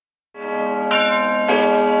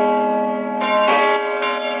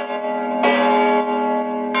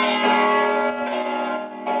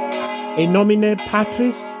In nomine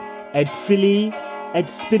Patris et Filii et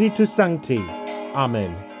Spiritus Sancti.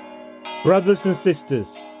 Amen. Brothers and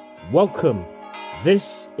sisters, welcome.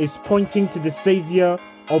 This is Pointing to the Saviour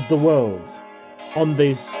of the World on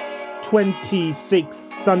this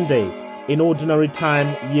 26th Sunday in Ordinary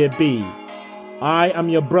Time, Year B. I am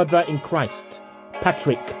your brother in Christ,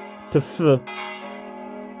 Patrick Tef.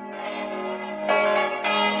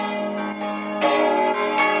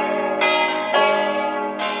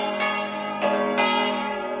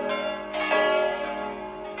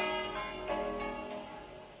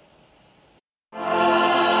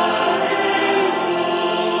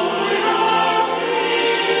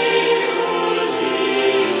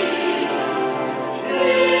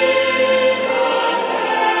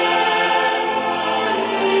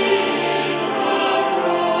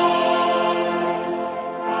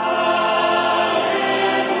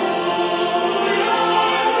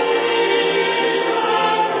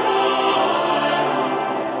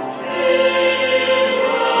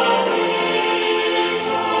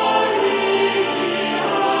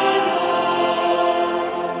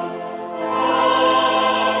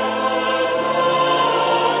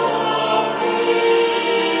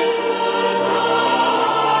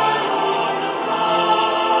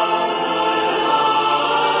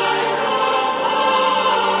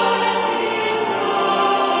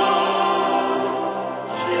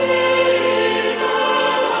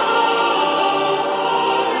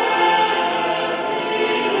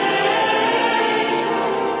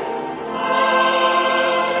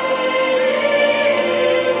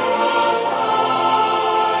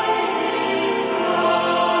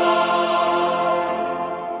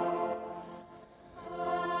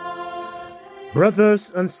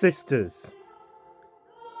 Brothers and sisters,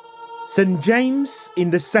 St. James in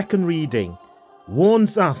the second reading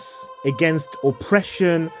warns us against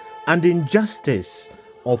oppression and injustice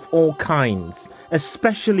of all kinds,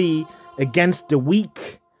 especially against the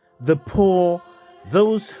weak, the poor,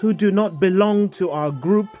 those who do not belong to our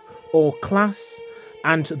group or class,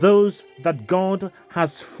 and those that God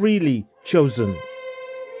has freely chosen.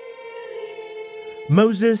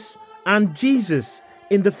 Moses and Jesus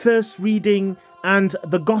in the first reading and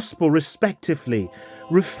the gospel respectively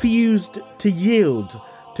refused to yield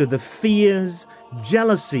to the fears,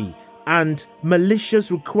 jealousy, and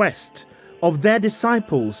malicious request of their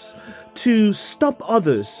disciples to stop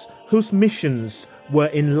others whose missions were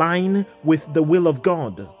in line with the will of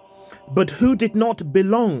God, but who did not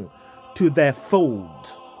belong to their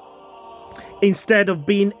fold. Instead of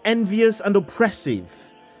being envious and oppressive,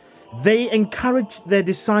 they encouraged their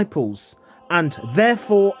disciples and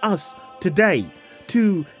therefore us today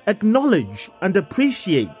to acknowledge and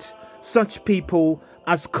appreciate such people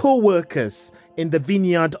as co-workers in the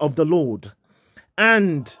vineyard of the Lord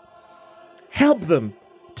and help them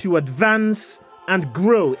to advance and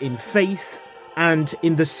grow in faith and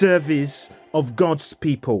in the service of God's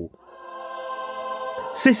people.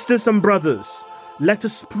 Sisters and brothers, let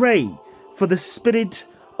us pray for the spirit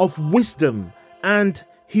of wisdom and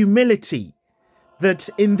humility that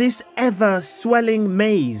in this ever-swelling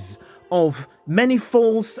maze of many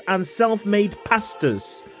false and self-made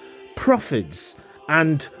pastors, prophets,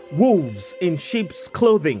 and wolves in sheep's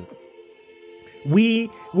clothing, we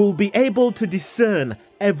will be able to discern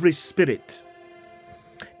every spirit.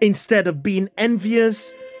 Instead of being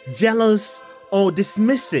envious, jealous, or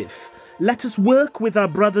dismissive, let us work with our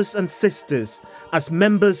brothers and sisters as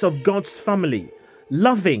members of God's family,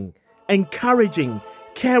 loving, encouraging,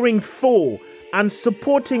 caring for, and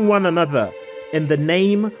supporting one another in the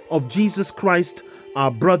name of Jesus Christ,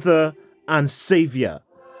 our brother and Saviour.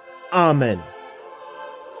 Amen.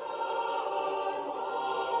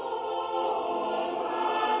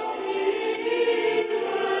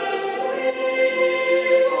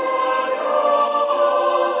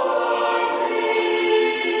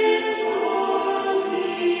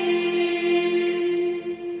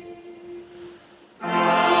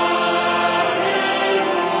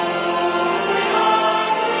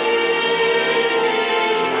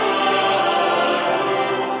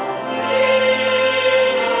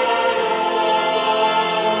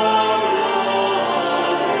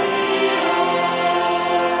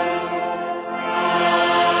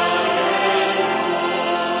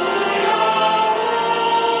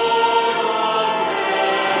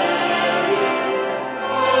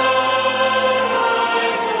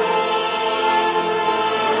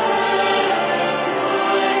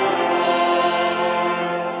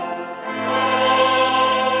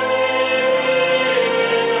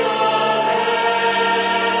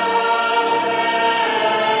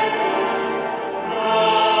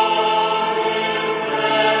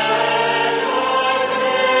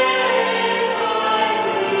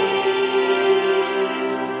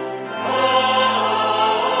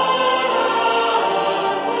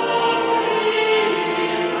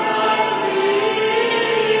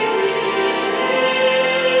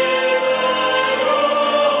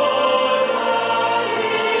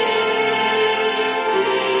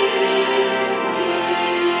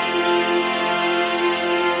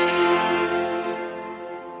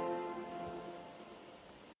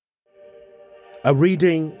 A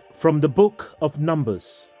reading from the book of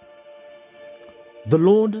Numbers. The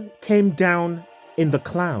Lord came down in the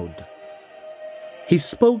cloud. He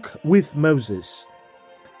spoke with Moses,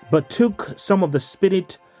 but took some of the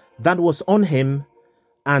Spirit that was on him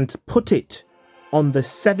and put it on the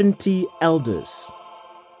 70 elders.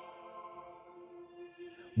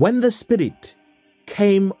 When the Spirit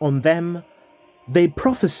came on them, they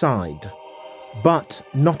prophesied, but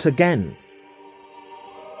not again.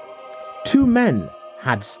 2 men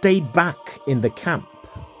had stayed back in the camp.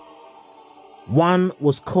 One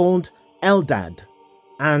was called Eldad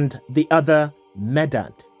and the other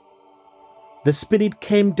Medad. The Spirit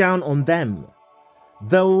came down on them,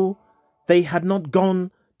 though they had not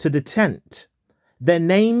gone to the tent. Their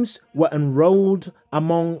names were enrolled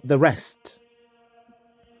among the rest.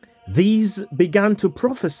 These began to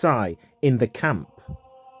prophesy in the camp.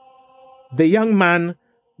 The young man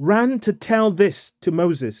ran to tell this to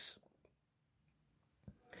Moses.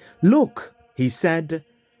 "Look," he said,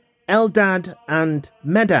 "Eldad and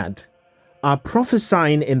Medad are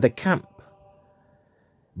prophesying in the camp."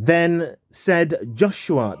 Then said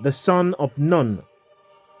Joshua the son of Nun,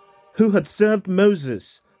 who had served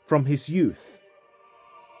Moses from his youth,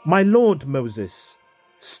 "My lord Moses,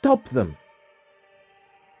 stop them."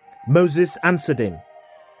 Moses answered him,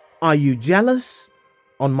 "Are you jealous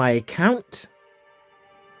on my account?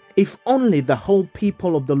 If only the whole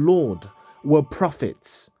people of the Lord were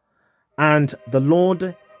prophets, and the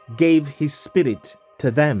Lord gave his Spirit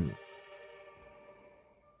to them."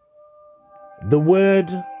 The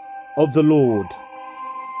word of the Lord.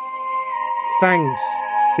 Thanks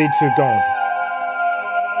be to God.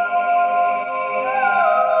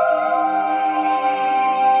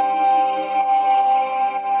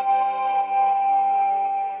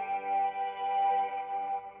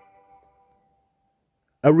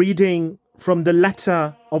 A reading from the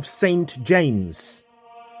letter of Saint James.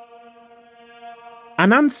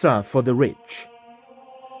 An answer for the rich.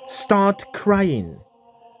 Start crying.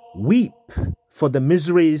 Weep for the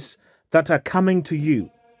miseries that are coming to you.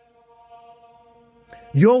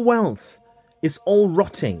 Your wealth is all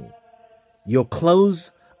rotting. Your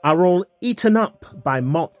clothes are all eaten up by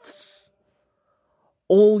moths.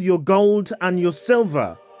 All your gold and your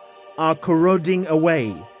silver are corroding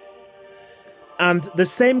away. And the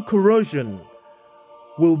same corrosion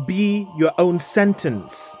will be your own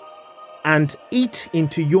sentence and eat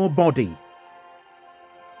into your body.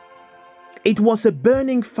 It was a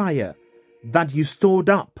burning fire that you stored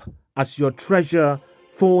up as your treasure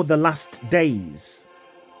for the last days.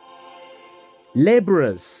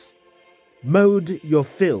 Laborers mowed your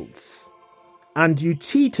fields, and you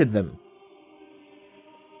cheated them.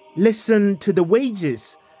 Listen to the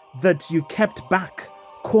wages that you kept back,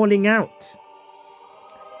 calling out.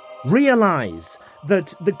 Realize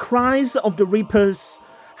that the cries of the reapers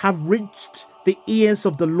have reached the ears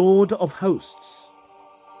of the Lord of hosts.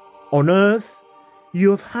 On earth,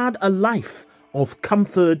 you have had a life of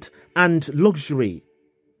comfort and luxury.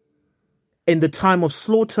 In the time of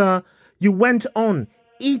slaughter, you went on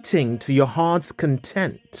eating to your heart's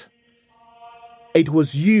content. It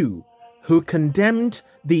was you who condemned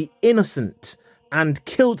the innocent and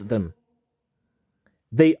killed them.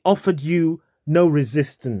 They offered you no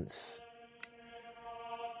resistance.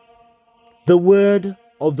 The word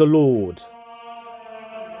of the Lord.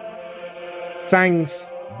 Thanks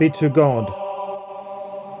be to God.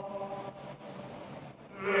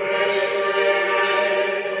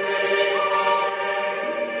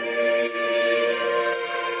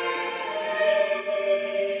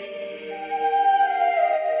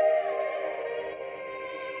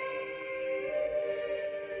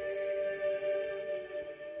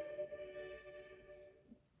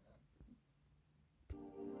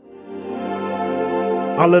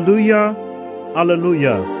 Alleluia,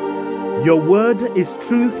 alleluia. Your word is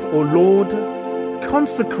truth, O Lord.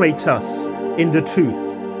 Consecrate us in the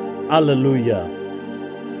truth. Alleluia.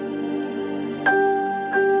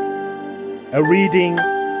 A reading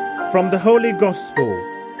from the Holy Gospel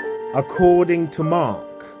according to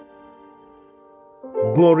Mark.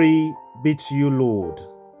 Glory be to you, Lord.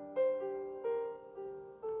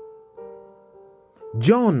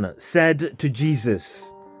 John said to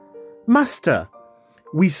Jesus, "Master,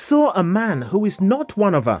 we saw a man who is not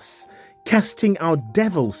one of us casting out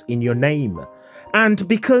devils in your name, and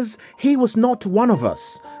because he was not one of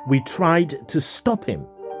us, we tried to stop him."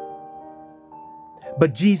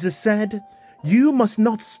 But Jesus said, "You must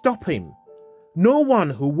not stop him. No one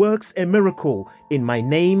who works a miracle in my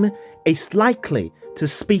name is likely to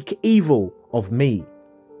speak evil of me.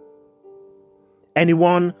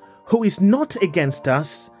 Anyone who is not against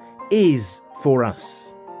us is for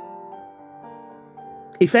us.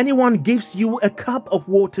 If anyone gives you a cup of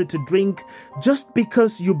water to drink just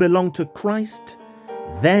because you belong to Christ,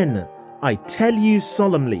 then I tell you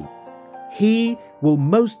solemnly, he will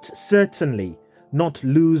most certainly not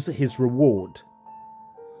lose his reward.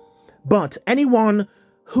 But anyone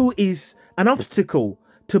who is an obstacle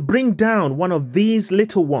to bring down one of these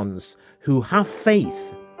little ones who have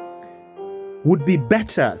faith would be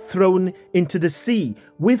better thrown into the sea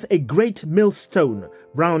with a great millstone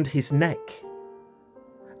round his neck.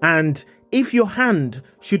 And if your hand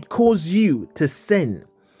should cause you to sin,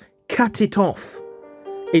 cut it off.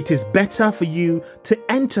 It is better for you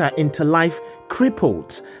to enter into life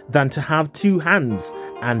crippled than to have two hands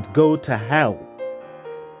and go to hell,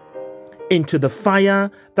 into the fire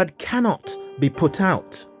that cannot be put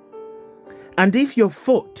out. And if your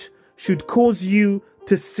foot should cause you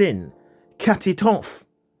to sin, cut it off.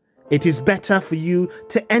 It is better for you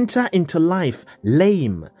to enter into life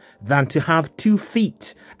lame than to have 2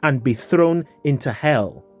 feet and be thrown into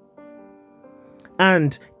hell.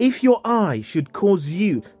 And if your eye should cause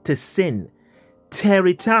you to sin, tear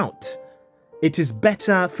it out. It is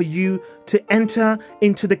better for you to enter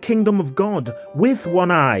into the kingdom of God with 1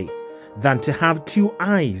 eye than to have 2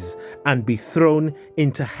 eyes and be thrown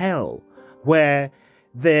into hell, where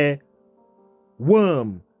their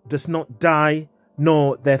worm does not die,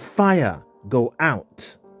 nor their fire go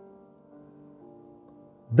out.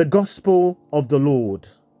 The Gospel of the Lord.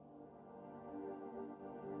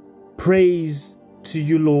 Praise to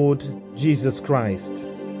you, Lord Jesus Christ.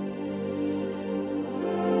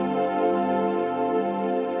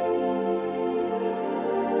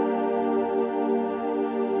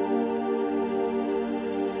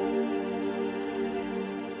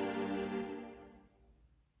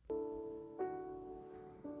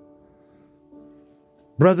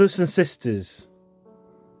 Brothers and sisters,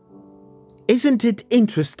 isn't it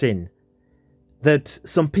interesting that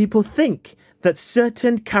some people think that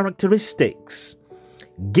certain characteristics,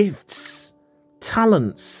 gifts,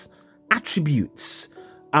 talents, attributes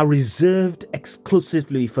are reserved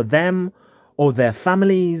exclusively for them or their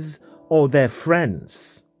families or their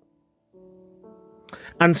friends?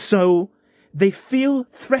 And so they feel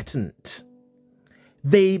threatened.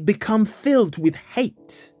 They become filled with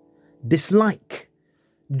hate, dislike,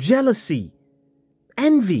 jealousy,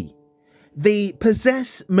 envy. They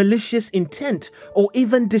possess malicious intent or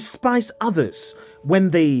even despise others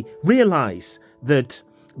when they realize that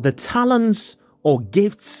the talents or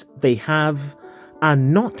gifts they have are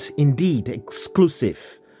not indeed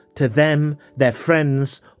exclusive to them, their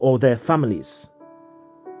friends, or their families.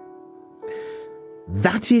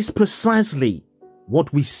 That is precisely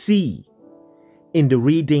what we see in the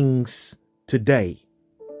readings today.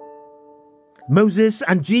 Moses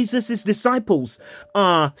and Jesus' disciples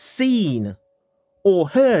are seen or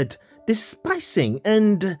heard despising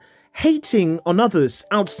and hating on others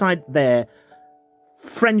outside their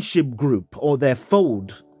friendship group or their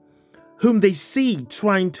fold, whom they see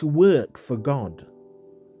trying to work for God.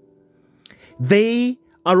 They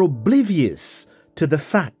are oblivious to the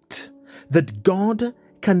fact that God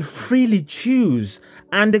can freely choose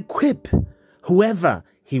and equip whoever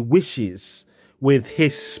he wishes with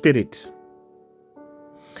his Spirit.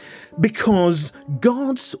 Because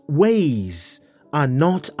God's ways are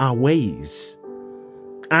not our ways,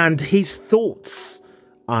 and his thoughts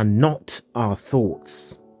are not our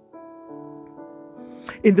thoughts.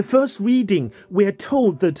 In the first reading, we are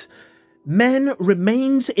told that men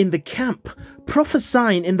remained in the camp,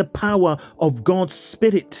 prophesying in the power of God's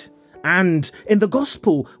Spirit. And in the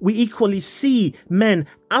gospel, we equally see men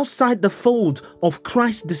outside the fold of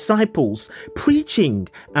Christ's disciples preaching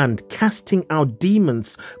and casting out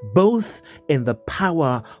demons, both in the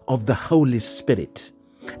power of the Holy Spirit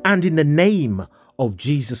and in the name of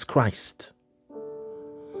Jesus Christ.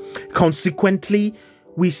 Consequently,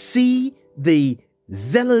 we see the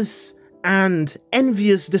zealous and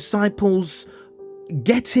envious disciples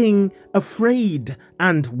getting afraid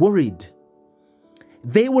and worried.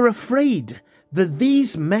 They were afraid that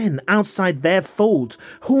these men outside their fold,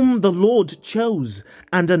 whom the Lord chose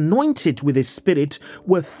and anointed with his Spirit,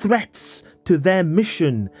 were threats to their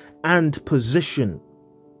mission and position.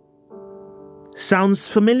 Sounds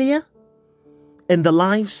familiar in the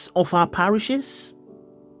lives of our parishes?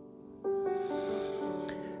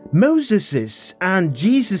 Moses' and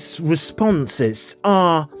Jesus' responses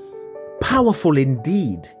are powerful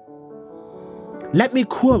indeed. Let me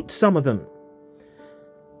quote some of them.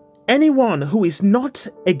 Anyone who is not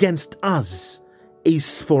against us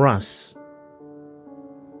is for us.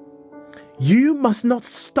 You must not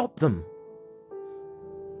stop them.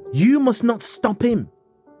 You must not stop him.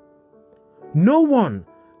 No one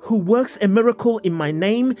who works a miracle in my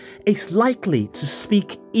name is likely to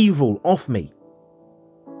speak evil of me.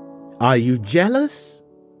 Are you jealous?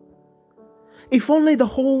 If only the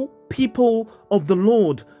whole people of the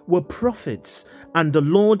Lord were prophets and the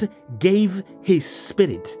Lord gave his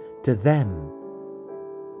Spirit to them.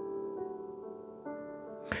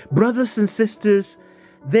 Brothers and sisters,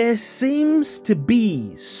 there seems to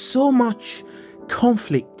be so much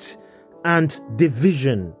conflict and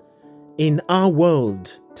division in our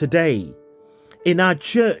world today, in our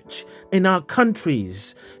church, in our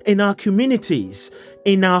countries, in our communities,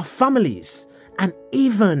 in our families, and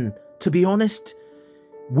even, to be honest,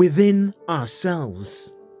 within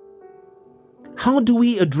ourselves. How do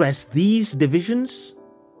we address these divisions?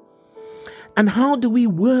 And how do we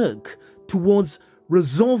work towards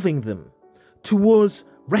resolving them, towards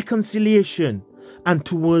reconciliation, and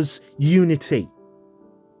towards unity?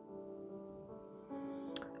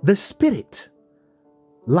 The Spirit,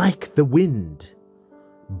 like the wind,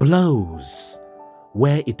 blows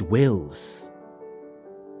where it wills.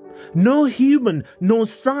 No human, no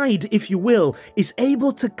side, if you will, is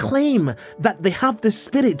able to claim that they have the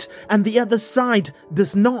Spirit and the other side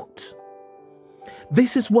does not.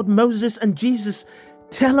 This is what Moses and Jesus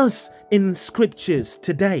tell us in scriptures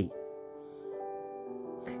today.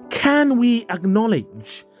 Can we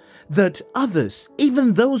acknowledge that others,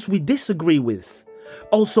 even those we disagree with,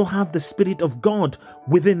 also have the Spirit of God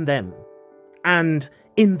within them and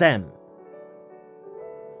in them?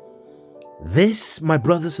 This, my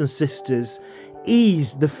brothers and sisters,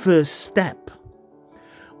 is the first step.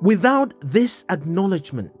 Without this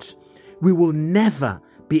acknowledgement, we will never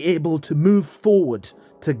be able to move forward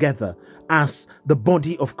together as the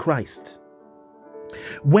body of Christ.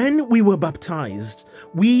 When we were baptized,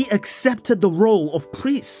 we accepted the role of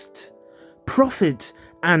priest, prophet,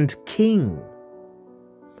 and king.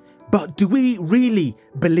 But do we really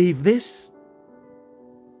believe this?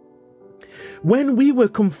 When we were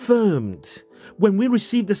confirmed, when we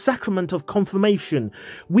received the sacrament of confirmation,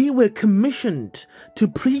 we were commissioned to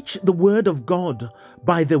preach the word of God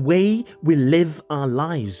by the way we live our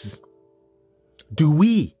lives. Do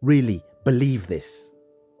we really believe this?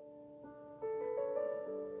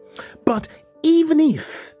 But even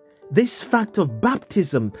if this fact of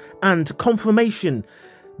baptism and confirmation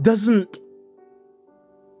doesn't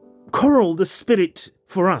corral the Spirit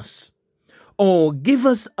for us, or give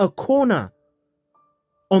us a corner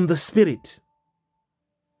on the Spirit,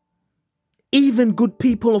 even good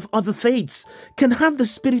people of other faiths can have the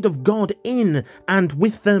Spirit of God in and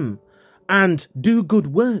with them and do good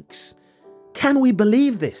works. Can we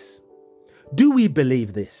believe this? Do we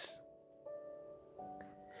believe this?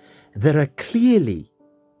 There are clearly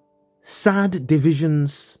sad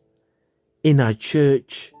divisions in our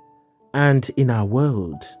church and in our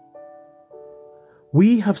world.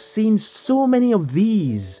 We have seen so many of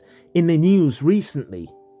these in the news recently.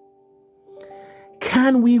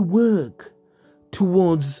 Can we work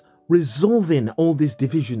towards resolving all these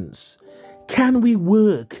divisions? Can we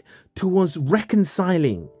work towards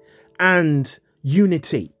reconciling and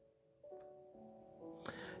unity?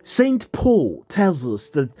 Saint Paul tells us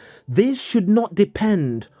that this should not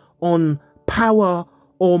depend on power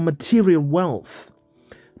or material wealth,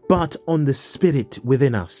 but on the Spirit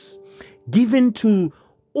within us, given to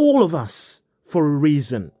all of us for a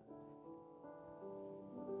reason.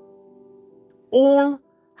 All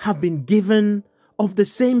have been given of the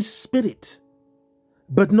same Spirit,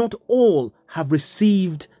 but not all have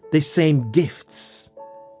received the same gifts.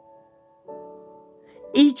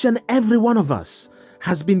 Each and every one of us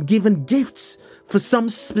has been given gifts for some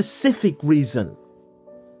specific reason.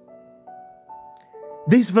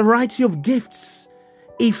 This variety of gifts,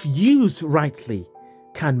 if used rightly,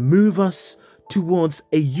 can move us towards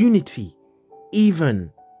a unity,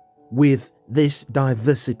 even with this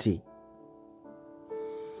diversity.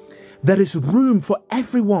 There is room for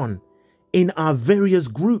everyone in our various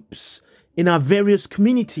groups, in our various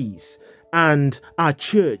communities, and our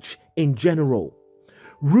church in general.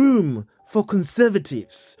 Room for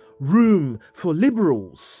conservatives, room for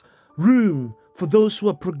liberals, room for those who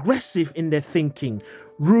are progressive in their thinking,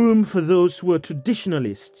 room for those who are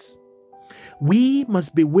traditionalists. We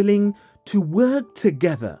must be willing to work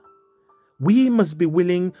together. We must be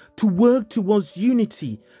willing to work towards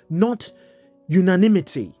unity, not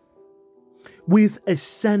unanimity, with a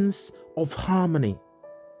sense of harmony.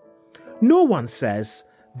 No one says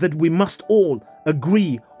that we must all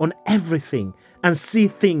agree on everything and see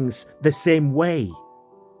things the same way.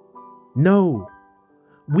 No,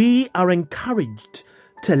 we are encouraged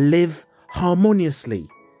to live harmoniously,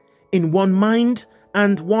 in one mind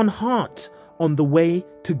and one heart on the way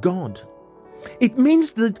to God. It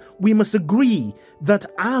means that we must agree that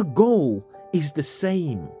our goal is the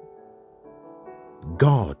same: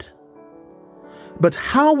 God. But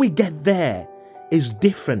how we get there is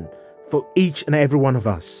different for each and every one of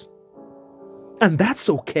us. And that's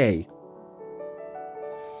okay.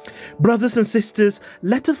 Brothers and sisters,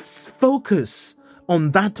 let us focus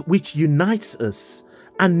on that which unites us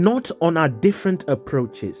and not on our different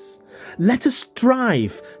approaches. Let us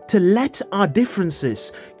strive to let our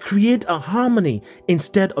differences create a harmony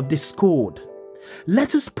instead of discord.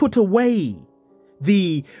 Let us put away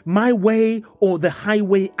the my way or the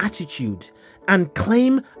highway attitude and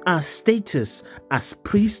claim our status as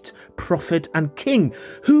priest, prophet, and king,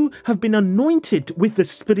 who have been anointed with the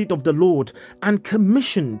Spirit of the Lord and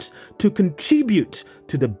commissioned to contribute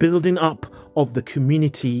to the building up of the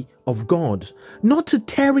community of God, not to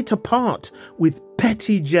tear it apart with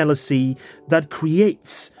petty jealousy that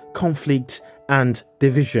creates conflict and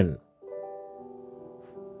division.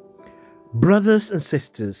 Brothers and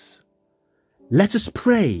sisters, let us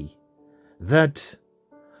pray that,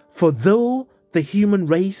 for though the human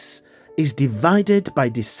race is divided by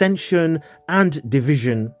dissension and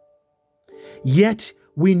division, yet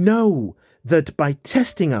we know that by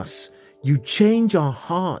testing us, you change our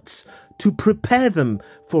hearts to prepare them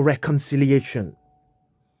for reconciliation.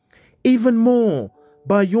 Even more,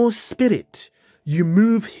 by your Spirit, you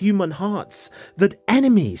move human hearts that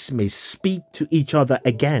enemies may speak to each other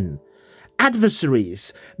again,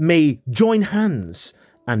 adversaries may join hands,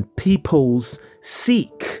 and peoples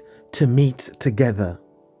seek to meet together.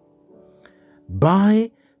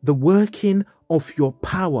 By the working of your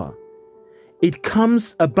power, it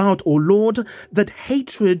comes about, O Lord, that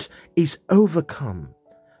hatred is overcome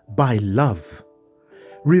by love.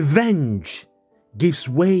 Revenge gives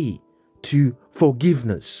way to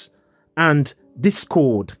forgiveness, and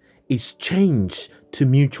discord is changed to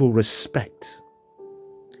mutual respect.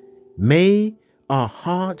 May our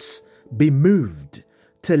hearts be moved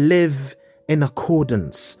to live in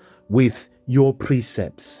accordance with your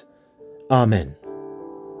precepts. Amen.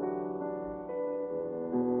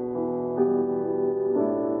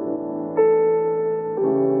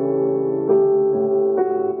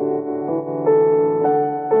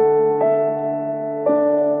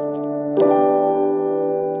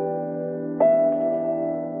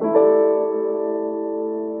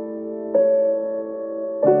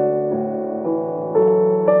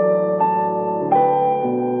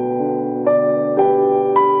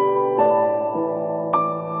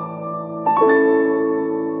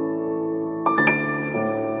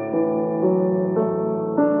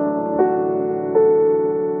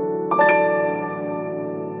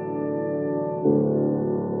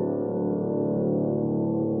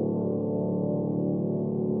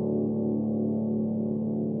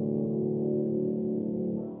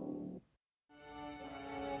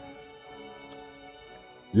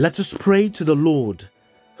 Let us pray to the Lord,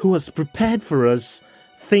 who has prepared for us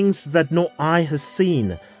things that no eye has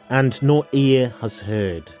seen and no ear has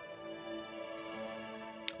heard.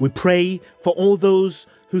 We pray for all those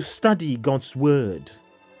who study God's word.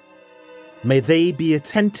 May they be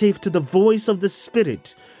attentive to the voice of the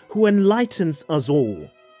Spirit who enlightens us all.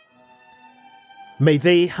 May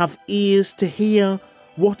they have ears to hear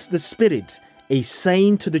what the Spirit is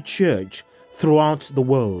saying to the church throughout the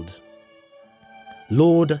world.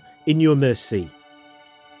 Lord, in your mercy,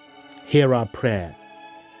 hear our prayer.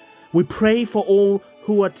 We pray for all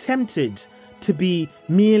who are tempted to be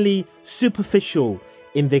merely superficial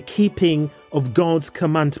in the keeping of God's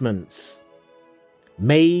commandments.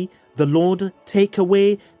 May the Lord take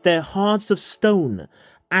away their hearts of stone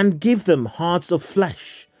and give them hearts of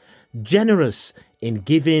flesh, generous in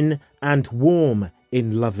giving and warm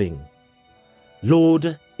in loving.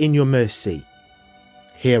 Lord, in your mercy,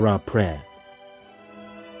 hear our prayer.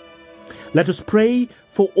 Let us pray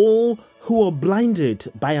for all who are blinded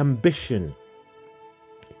by ambition,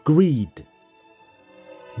 greed,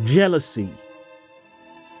 jealousy,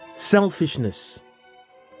 selfishness.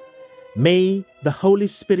 May the Holy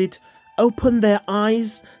Spirit open their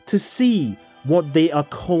eyes to see what they are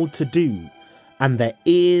called to do, and their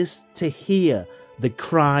ears to hear the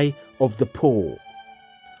cry of the poor.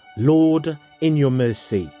 Lord, in your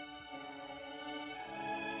mercy.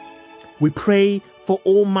 We pray for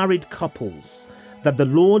all married couples, that the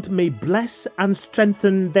Lord may bless and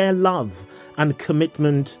strengthen their love and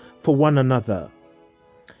commitment for one another.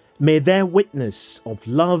 May their witness of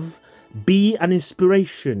love be an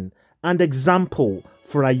inspiration and example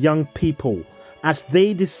for our young people as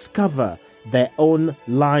they discover their own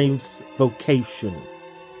life's vocation.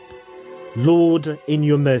 Lord, in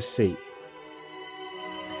your mercy.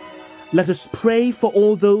 Let us pray for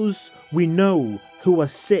all those we know who are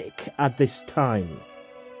sick at this time.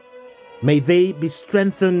 May they be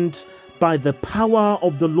strengthened by the power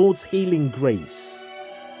of the Lord's healing grace.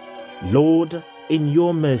 Lord, in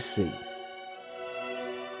your mercy,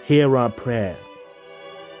 hear our prayer.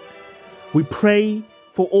 We pray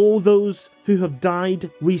for all those who have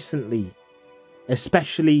died recently,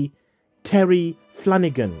 especially Terry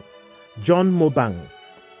Flanagan, John Mobang,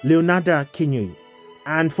 Leonarda Kinyui,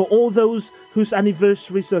 and for all those whose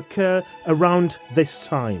anniversaries occur around this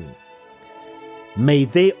time. May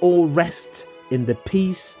they all rest in the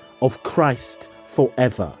peace of Christ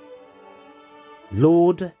forever.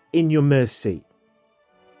 Lord, in your mercy.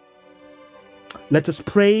 Let us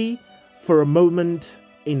pray for a moment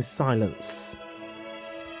in silence.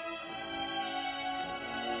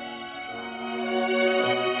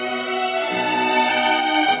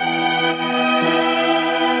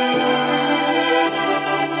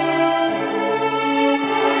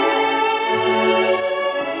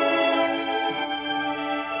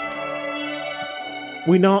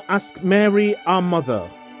 We now ask Mary, our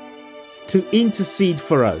Mother, to intercede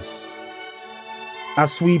for us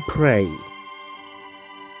as we pray.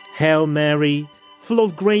 Hail Mary, full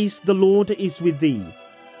of grace, the Lord is with thee.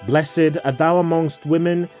 Blessed art thou amongst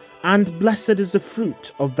women, and blessed is the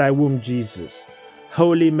fruit of thy womb, Jesus.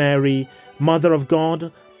 Holy Mary, Mother of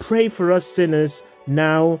God, pray for us sinners,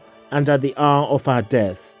 now and at the hour of our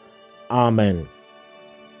death. Amen.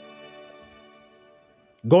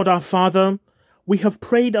 God our Father, we have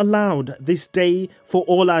prayed aloud this day for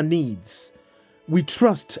all our needs. We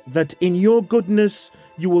trust that in your goodness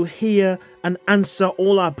you will hear and answer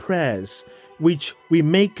all our prayers, which we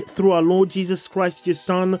make through our Lord Jesus Christ, your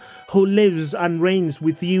Son, who lives and reigns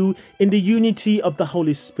with you in the unity of the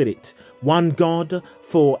Holy Spirit, one God,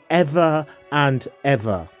 for ever and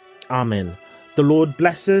ever. Amen. The Lord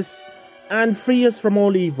bless us and free us from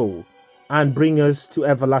all evil and bring us to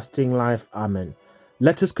everlasting life. Amen.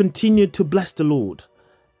 Let us continue to bless the Lord.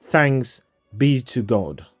 Thanks be to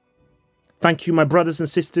God. Thank you, my brothers and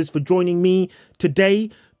sisters, for joining me today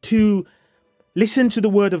to listen to the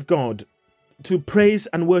word of God, to praise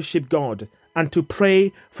and worship God, and to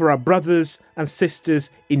pray for our brothers and sisters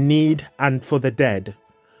in need and for the dead.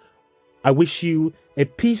 I wish you a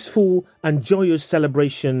peaceful and joyous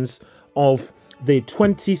celebrations of the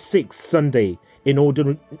 26th Sunday in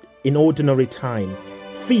ordinary time,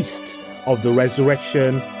 feast of the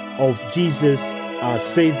resurrection of Jesus, our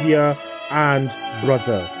Saviour and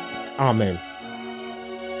brother. Amen.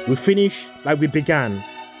 We finish like we began,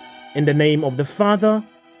 in the name of the Father,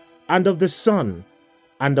 and of the Son,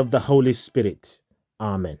 and of the Holy Spirit.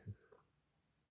 Amen.